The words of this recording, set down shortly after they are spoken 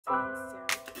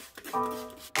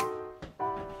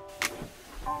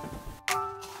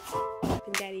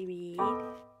Daddy read.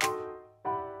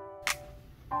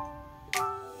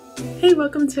 Hey,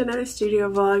 welcome to another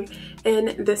studio vlog.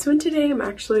 In this one today, I'm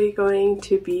actually going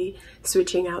to be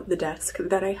switching out the desk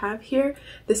that I have here.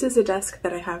 This is a desk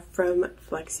that I have from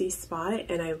FlexiSpot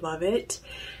and I love it.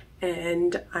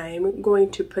 And I'm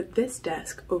going to put this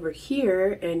desk over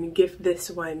here and give this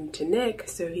one to Nick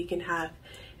so he can have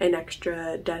an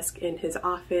extra desk in his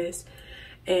office.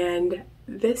 And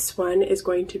this one is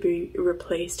going to be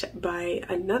replaced by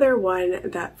another one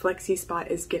that FlexiSpot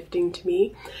is gifting to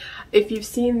me. If you've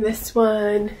seen this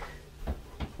one,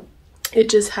 it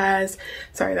just has,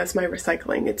 sorry, that's my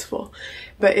recycling, it's full.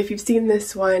 But if you've seen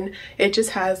this one, it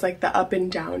just has like the up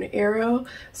and down arrow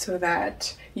so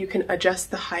that you can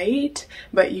adjust the height,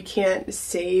 but you can't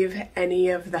save any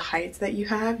of the heights that you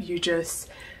have. You just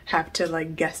have to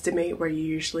like guesstimate where you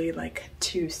usually like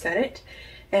to set it.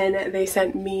 And they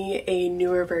sent me a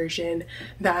newer version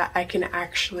that I can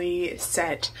actually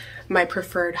set my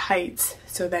preferred heights.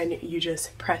 So then you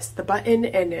just press the button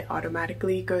and it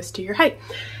automatically goes to your height.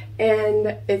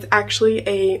 And it's actually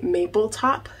a maple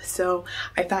top, so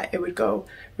I thought it would go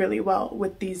really well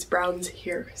with these browns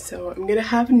here. So I'm gonna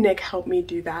have Nick help me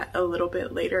do that a little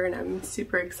bit later and I'm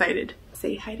super excited.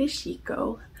 Say hi to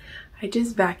Chico. I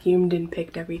just vacuumed and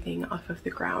picked everything off of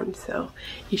the ground, so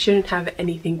he shouldn't have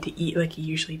anything to eat like he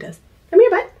usually does. Come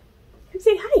here, bud. Come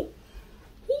say hi.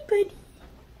 Hey,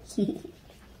 buddy.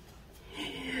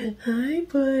 Hi,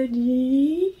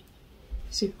 buddy.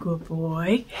 He's a good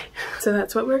boy. So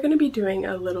that's what we're going to be doing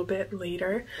a little bit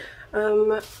later.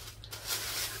 I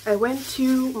went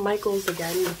to Michael's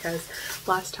again because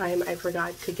last time I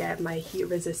forgot to get my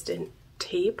heat-resistant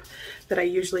tape that I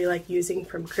usually like using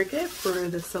from Cricut for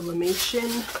the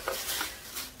sublimation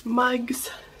mugs.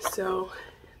 So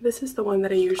this is the one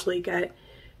that I usually get,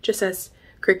 just says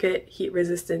Cricut heat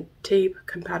resistant tape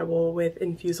compatible with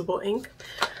infusible ink.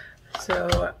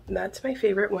 So that's my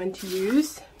favorite one to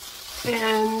use.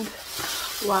 And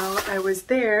while I was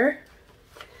there,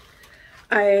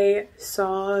 I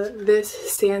saw this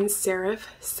sans serif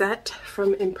set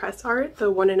from Impress Art, the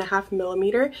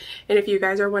 1.5mm. And if you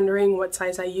guys are wondering what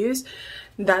size I use,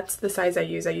 that's the size I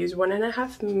use. I use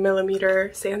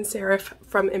 1.5mm sans serif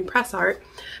from Impress Art.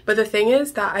 But the thing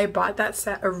is that I bought that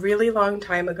set a really long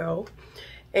time ago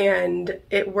and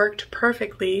it worked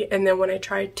perfectly. And then when I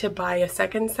tried to buy a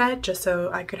second set just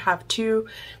so I could have two,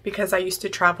 because I used to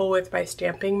travel with my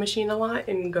stamping machine a lot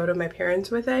and go to my parents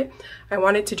with it, I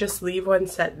wanted to just leave one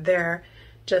set there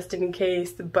just in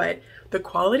case, but the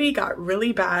quality got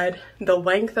really bad. The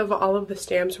length of all of the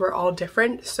stamps were all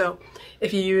different, so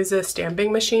if you use a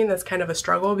stamping machine, that's kind of a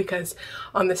struggle because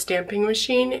on the stamping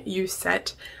machine you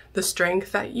set the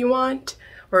strength that you want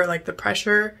or like the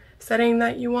pressure setting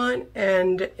that you want,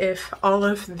 and if all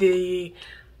of the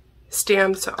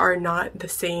stamps are not the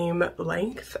same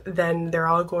length, then they're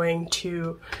all going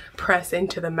to press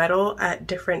into the metal at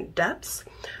different depths.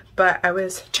 But I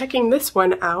was checking this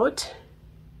one out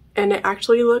and it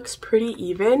actually looks pretty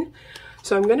even,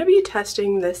 so I'm going to be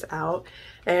testing this out,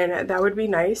 and that would be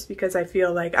nice because I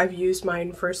feel like I've used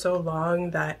mine for so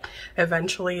long that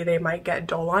eventually they might get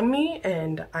dull on me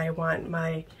and I want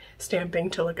my stamping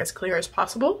to look as clear as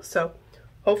possible. So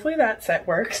hopefully that set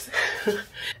works.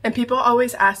 And people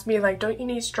always ask me like, don't you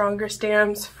need stronger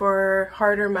stamps for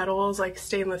harder metals like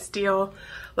stainless steel,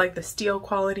 like the steel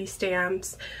quality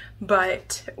stamps?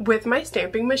 But with my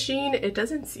stamping machine, it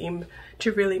doesn't seem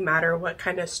to really matter what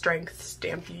kind of strength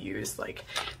stamp you use. Like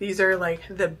these are like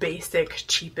the basic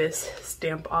cheapest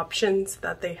stamp options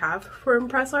that they have for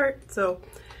Impress Art. So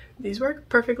these work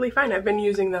perfectly fine. I've been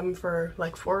using them for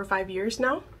like 4 or 5 years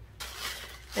now.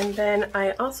 And then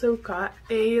I also got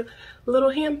a little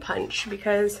hand punch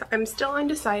because I'm still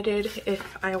undecided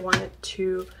if I want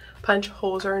to punch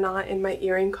holes or not in my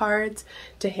earring cards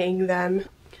to hang them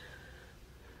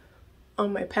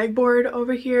on my pegboard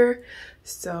over here.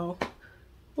 So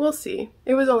we'll see.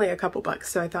 It was only a couple bucks,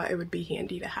 so I thought it would be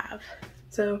handy to have.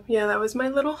 So yeah, that was my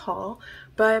little haul.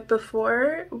 But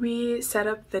before we set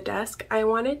up the desk, I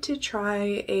wanted to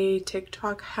try a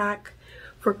TikTok hack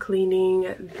for cleaning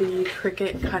the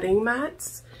Cricut cutting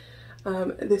mats.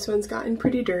 This one's gotten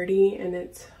pretty dirty and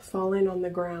it's fallen on the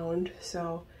ground,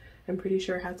 so I'm pretty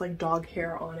sure it has like dog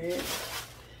hair on it.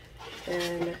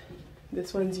 And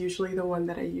this one's usually the one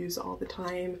that I use all the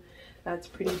time. That's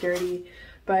pretty dirty.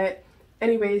 But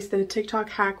anyways, the TikTok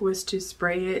hack was to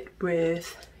spray it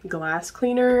with glass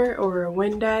cleaner or a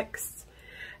Windex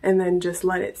and then just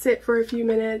let it sit for a few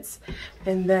minutes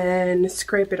and then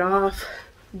scrape it off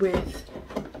with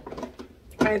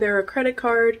either a credit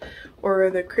card or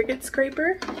the Cricut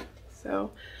scraper.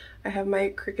 So I have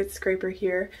my Cricut scraper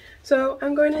here, so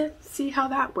I'm going to see how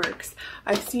that works.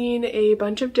 I've seen a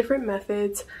bunch of different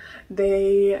methods.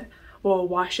 They will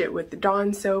wash it with the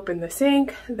Dawn soap in the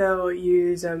sink, they'll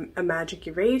use a magic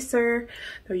eraser,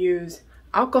 they'll use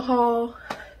alcohol.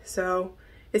 So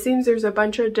it seems there's a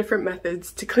bunch of different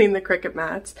methods to clean the Cricut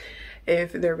mats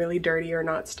if they're really dirty or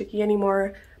not sticky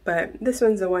anymore. But this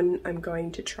one's the one I'm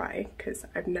going to try because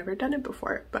I've never done it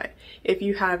before. But if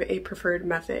you have a preferred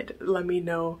method, let me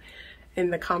know in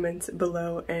the comments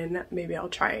below and maybe I'll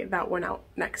try that one out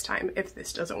next time if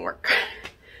this doesn't work.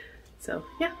 So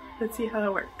yeah, let's see how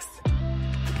it works.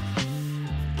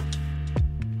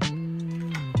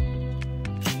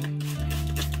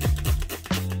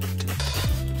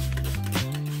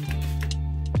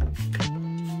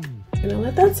 I'm gonna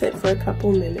let that sit for a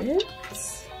couple minutes.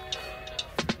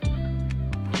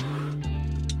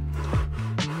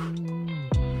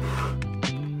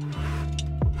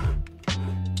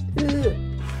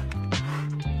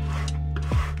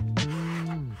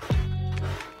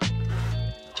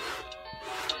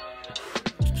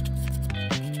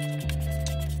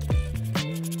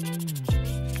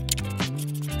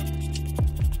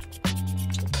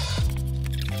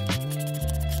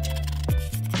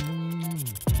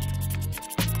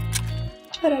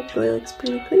 That actually looks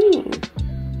pretty clean.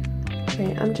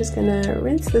 Okay, I'm just gonna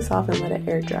rinse this off and let it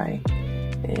air dry,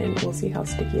 and we'll see how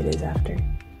sticky it is after.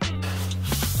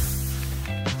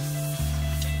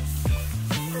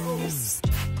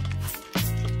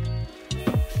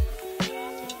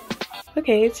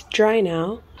 Okay, it's dry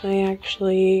now. I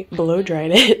actually blow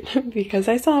dried it because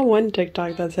I saw one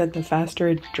TikTok that said the faster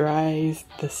it dries,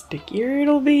 the stickier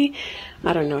it'll be.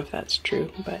 I don't know if that's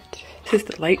true, but this is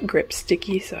the light grip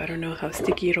sticky, so I don't know how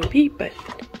sticky it'll be, but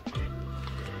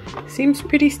seems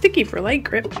pretty sticky for light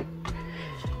grip.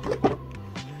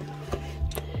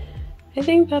 I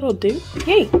think that'll do.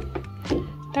 Yay!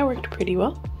 That worked pretty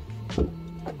well.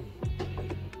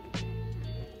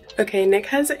 Okay, Nick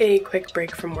has a quick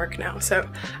break from work now, so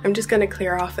I'm just gonna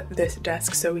clear off this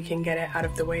desk so we can get it out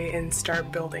of the way and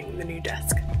start building the new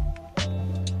desk.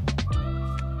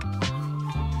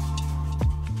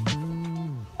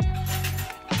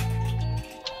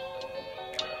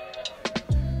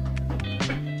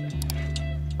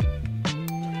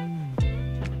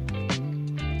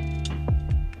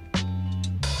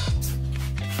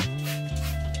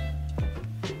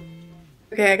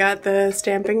 Okay, I got the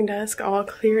stamping desk all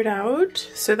cleared out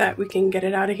so that we can get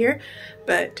it out of here,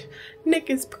 but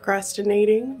Nick is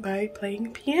procrastinating by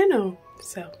playing piano,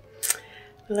 so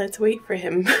let's wait for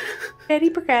him.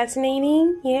 Eddie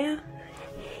procrastinating? Yeah.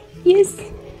 Yes.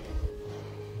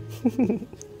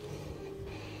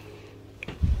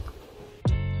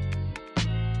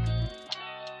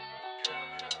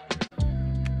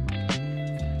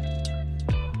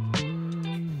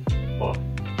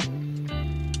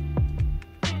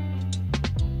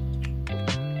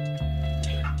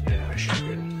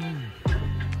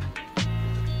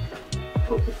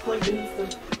 Plugged in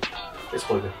stuff. It's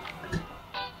plugged in.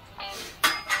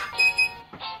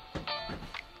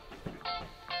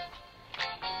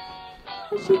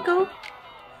 There she go.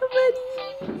 Buddy.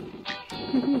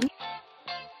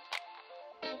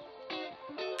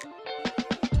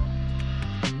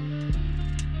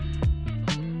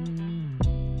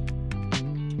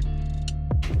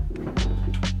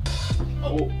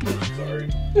 Oh, sorry.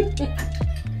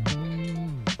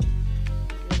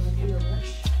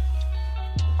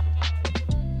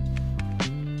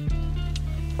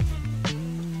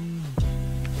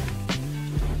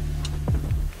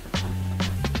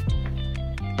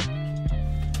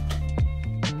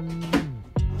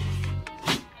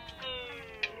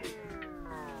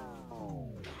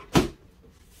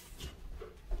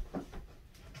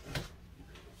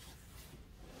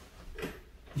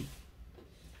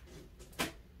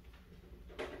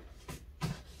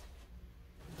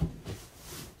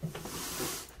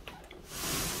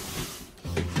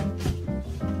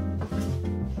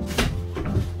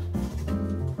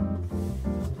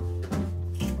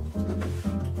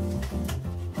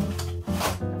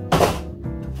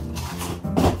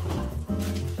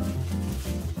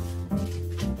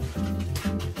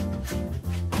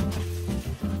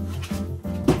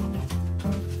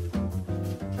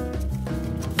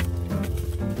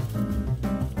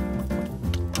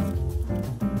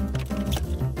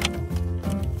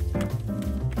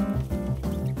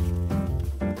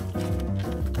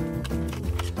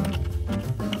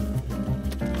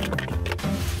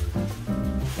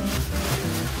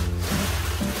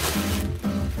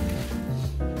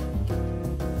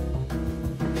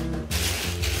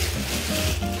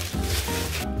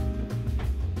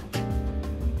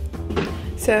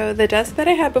 So the desk that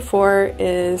I had before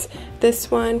is this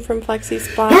one from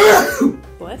FlexiSpot.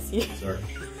 Bless you. Sorry.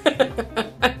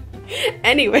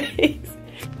 Anyways,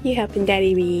 you helping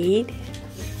Daddy read?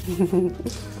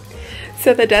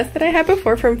 So the desk that I had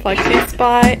before from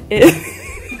FlexiSpot is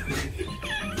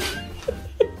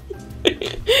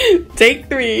take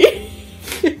 3.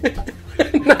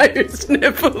 Now you're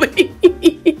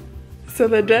sniffling. So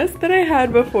the desk that I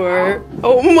had before.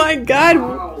 Oh my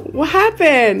god, what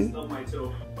happened?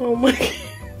 Oh my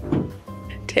god.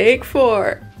 Take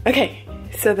 4. Okay,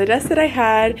 so the desk that I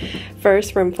had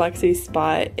first from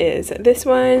FlexiSpot is this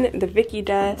one, the Vicky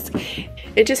desk.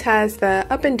 It just has the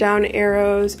up and down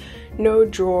arrows, no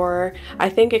drawer. I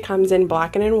think it comes in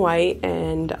black and in white,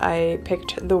 and I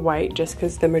picked the white just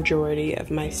because the majority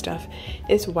of my stuff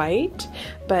is white.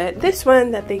 But this one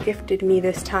that they gifted me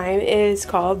this time is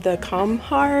called the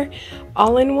Comhar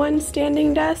all-in-one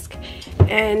standing desk,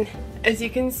 and as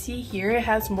you can see here, it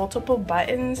has multiple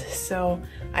buttons, so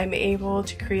I'm able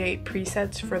to create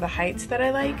presets for the heights that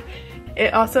I like.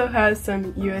 It also has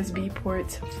some USB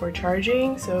ports for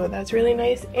charging, so that's really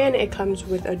nice, and it comes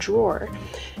with a drawer.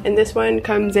 And this one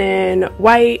comes in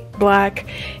white, black,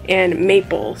 and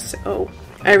maple, so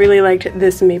I really liked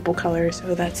this maple color,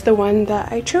 so that's the one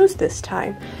that I chose this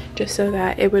time, just so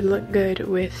that it would look good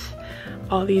with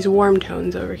all these warm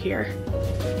tones over here.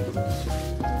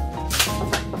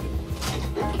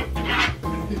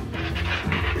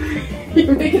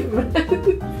 You make it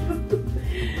mad.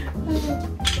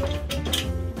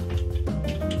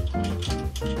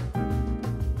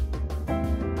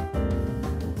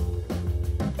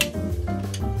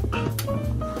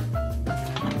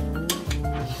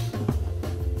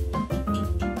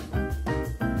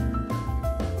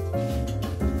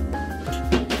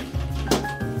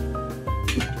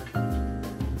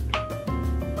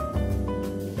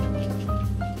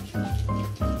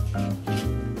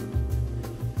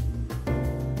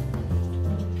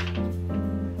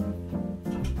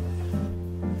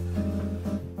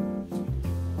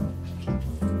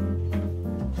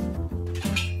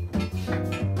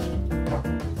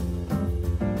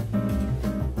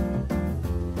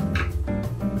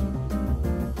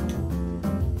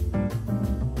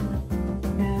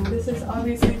 This is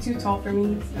obviously too tall for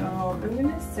me, so I'm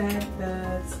gonna set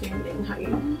the standing height.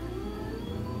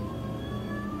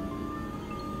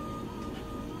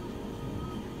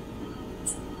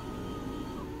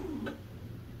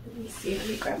 Let me see, let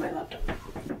me grab my laptop.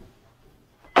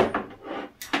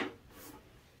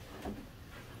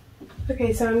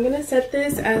 Okay, so I'm gonna set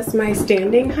this as my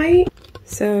standing height.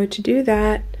 So to do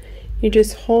that, you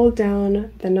just hold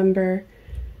down the number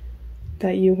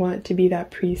that you want to be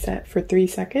that preset for 3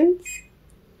 seconds.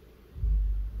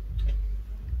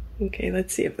 Okay,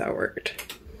 let's see if that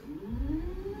worked.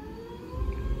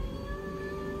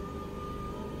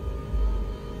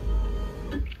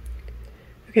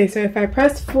 Okay, so if I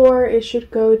press 4, it should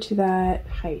go to that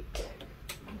height.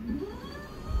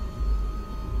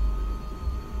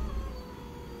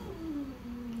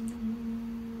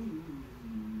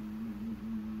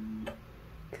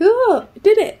 Cool,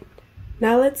 did it.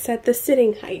 Now let's set the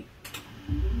sitting height.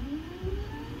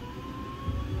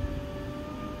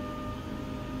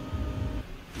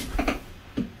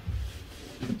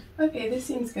 Okay, this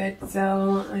seems good,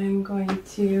 so I'm going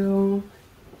to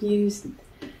use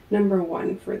number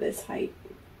 1 for this height.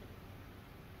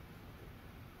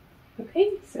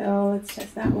 Okay, so let's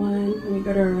test that one. Let me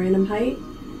go to a random height.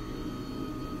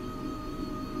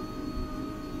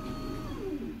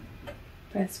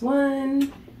 Press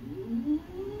 1.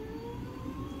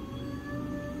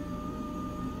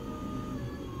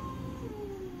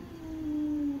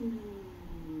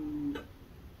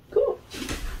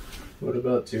 What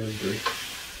about 2 and 3?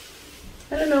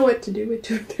 I don't know what to do with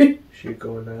 2 and 3.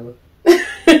 Chico and Nyla.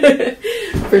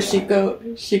 For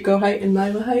Chico height and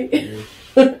Nyla height.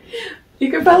 Yeah.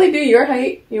 You could probably do your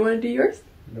height. You want to do yours?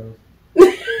 No.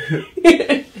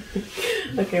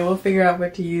 Okay, we'll figure out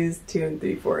what to use 2 and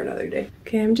 3 for another day.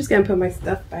 Okay, I'm just gonna put my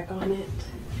stuff back on it.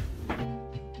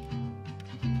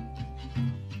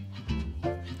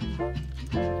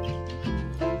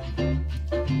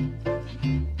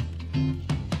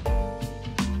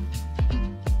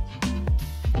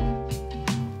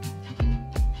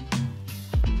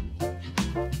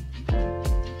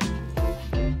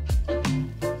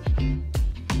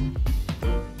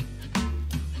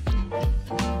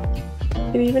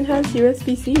 It even has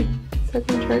USB-C, so I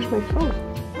can charge my phone.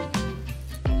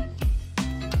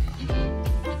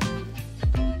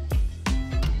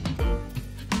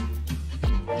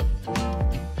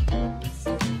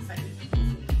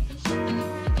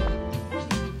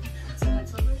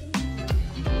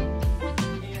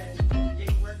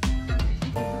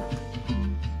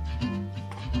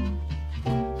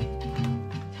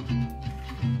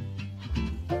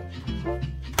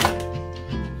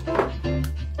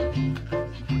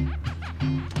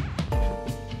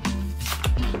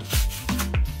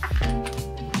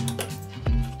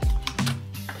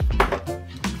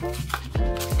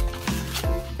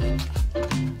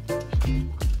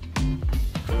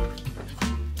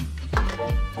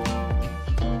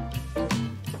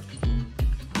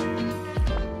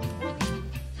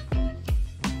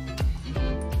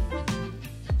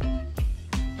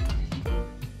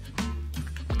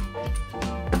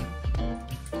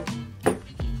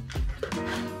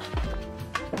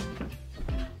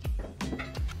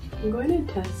 I'm going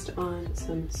to test on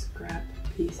some scrap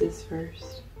pieces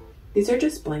first. These are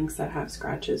just blanks that have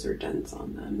scratches or dents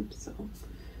on them, so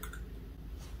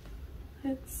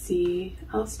let's see.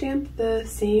 I'll stamp the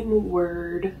same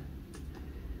word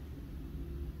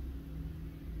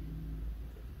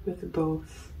with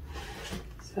both.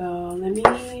 So let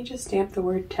me just stamp the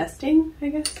word testing, I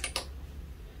guess.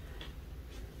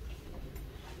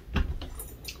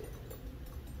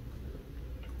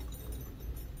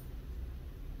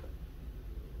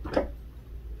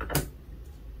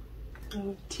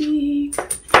 So T.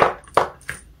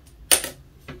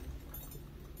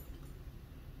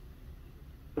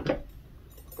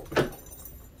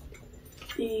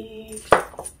 E.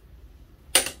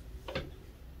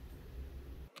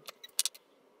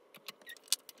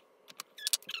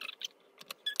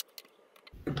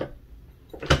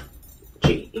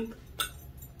 G.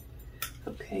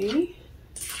 Okay,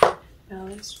 now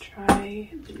let's try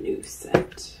the new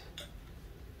set.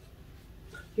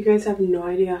 You guys have no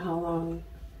idea how long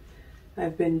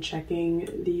I've been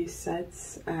checking these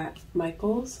sets at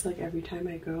Michael's, like every time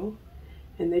I go,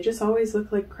 and they just always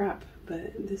look like crap,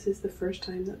 but this is the first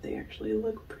time that they actually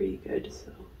look pretty good,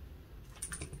 so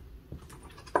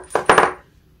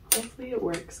hopefully it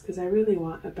works, because I really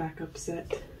want a backup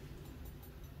set.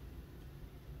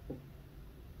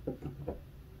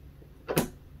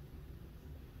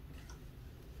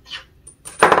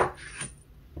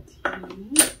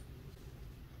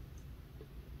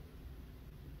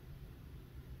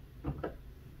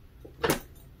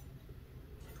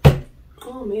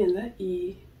 Oh man, that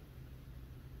E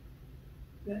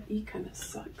kind of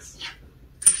sucks.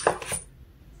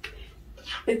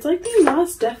 It's like they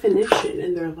lost definition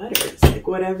in their letters, like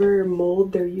whatever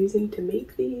mold they're using to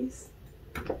make these.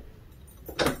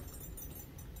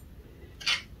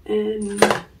 And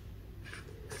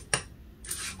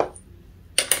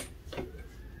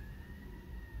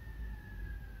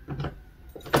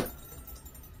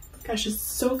gosh, it's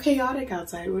so chaotic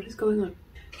outside. What is going on?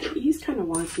 The E's kind of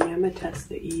wonky. I'm gonna test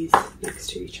the E's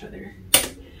next to each other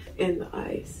and the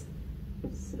I's.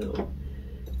 So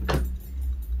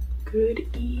good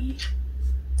E.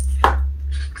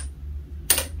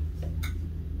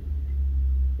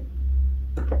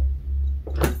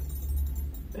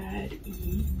 Bad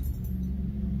E.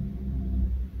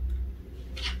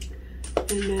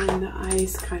 And then the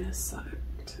I's kind of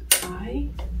sucked. I,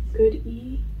 good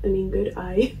E, I mean good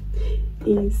I.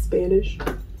 E's Spanish.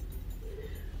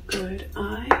 Good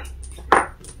I.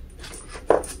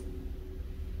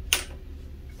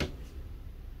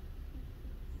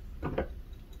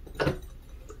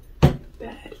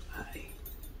 Bad I.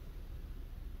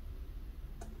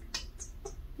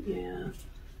 Yeah.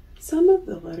 Some of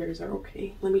the letters are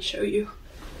okay. Let me show you.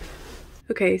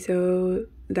 Okay, so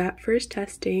that first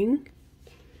testing.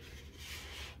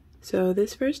 So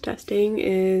this first testing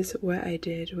is what I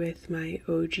did with my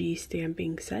OG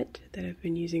stamping set that I've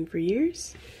been using for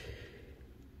years.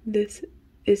 This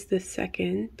is the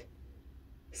second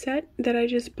set that I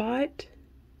just bought.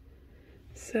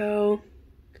 So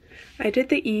I did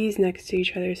the E's next to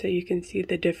each other so you can see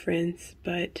the difference,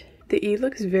 but the E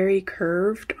looks very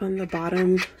curved on the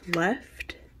bottom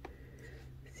left.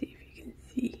 Let's see if you can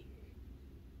see.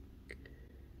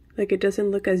 Like it doesn't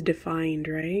look as defined,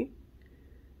 right?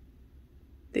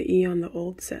 The E on the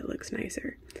old set looks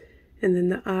nicer. And then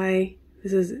the I,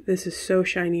 this is so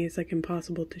shiny, it's like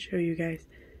impossible to show you guys.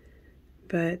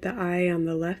 But the I on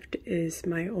the left is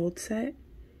my old set.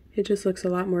 It just looks a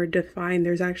lot more defined.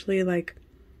 There's actually like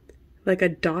a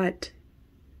dot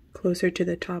closer to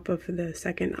the top of the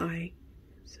second I.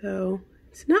 So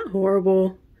it's not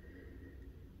horrible,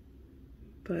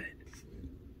 but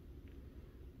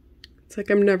it's like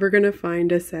I'm never gonna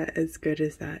find a set as good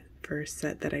as that first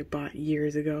set that I bought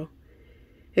years ago.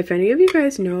 If any of you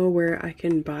guys know where I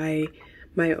can buy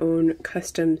my own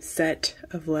custom set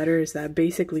of letters that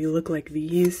basically look like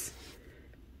these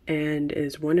and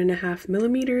is 1.5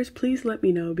 millimeters, please let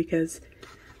me know, because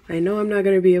I know I'm not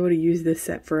going to be able to use this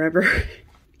set forever.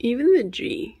 Even the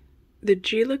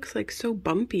G looks like so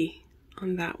bumpy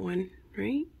on that one,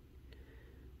 right?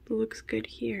 It looks good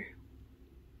here.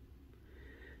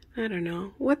 I don't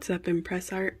know. What's up,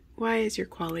 Impress Art? Why is your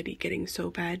quality getting so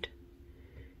bad?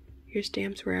 Your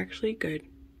stamps were actually good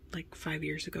like 5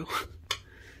 years ago.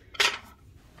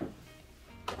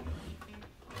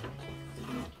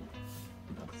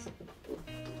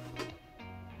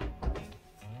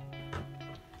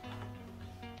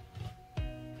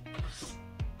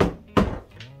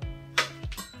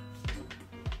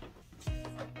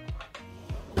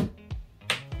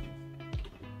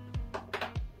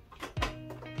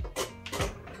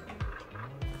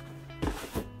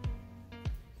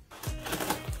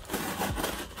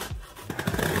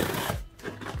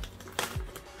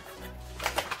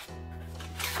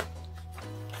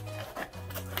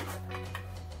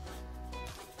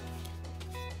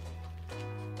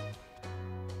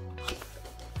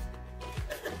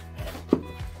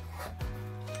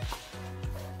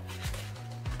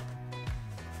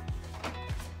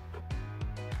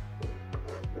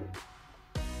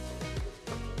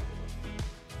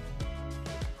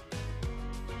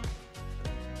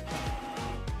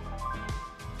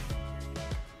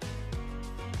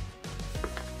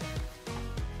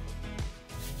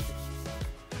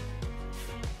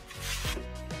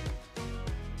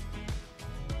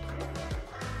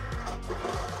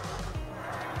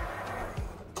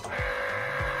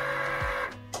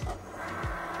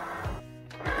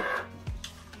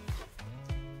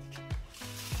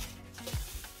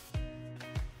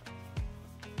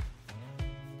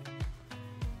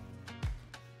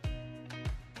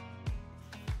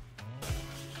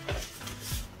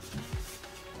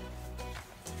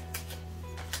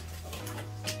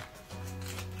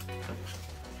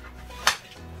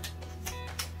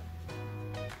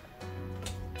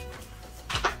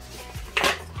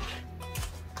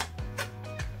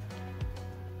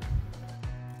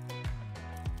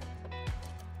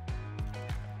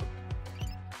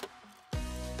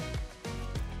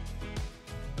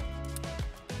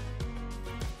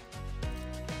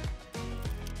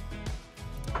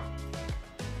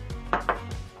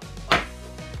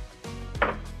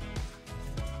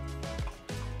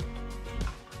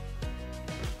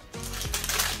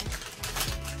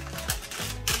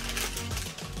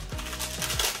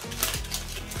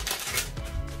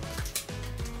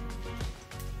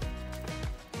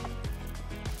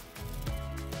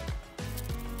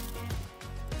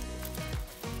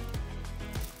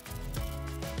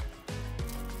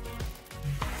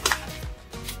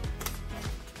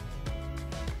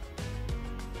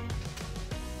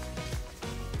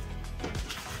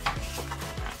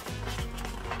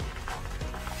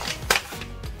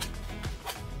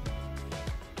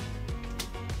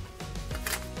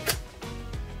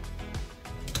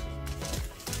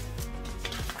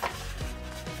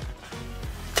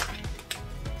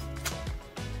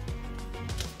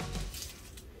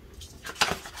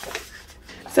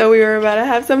 So we were about to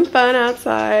have some fun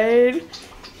outside,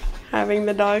 having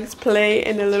the dogs play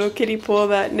in the little kiddie pool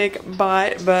that Nick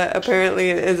bought, but apparently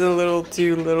it is a little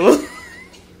too little. How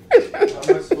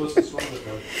am I supposed to swim with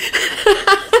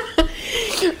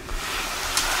them?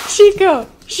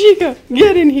 Chico,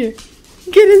 get in here.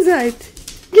 Get inside.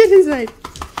 Get inside.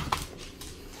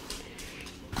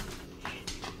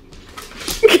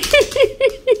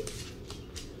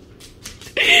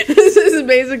 This is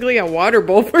basically a water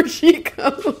bowl for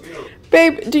Chico.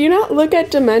 Babe, do you not look at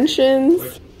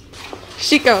dimensions?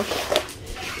 Chico,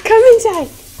 come inside.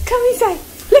 Come inside.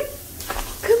 Look.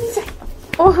 Come inside.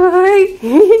 Oh,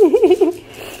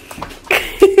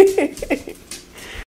 hi.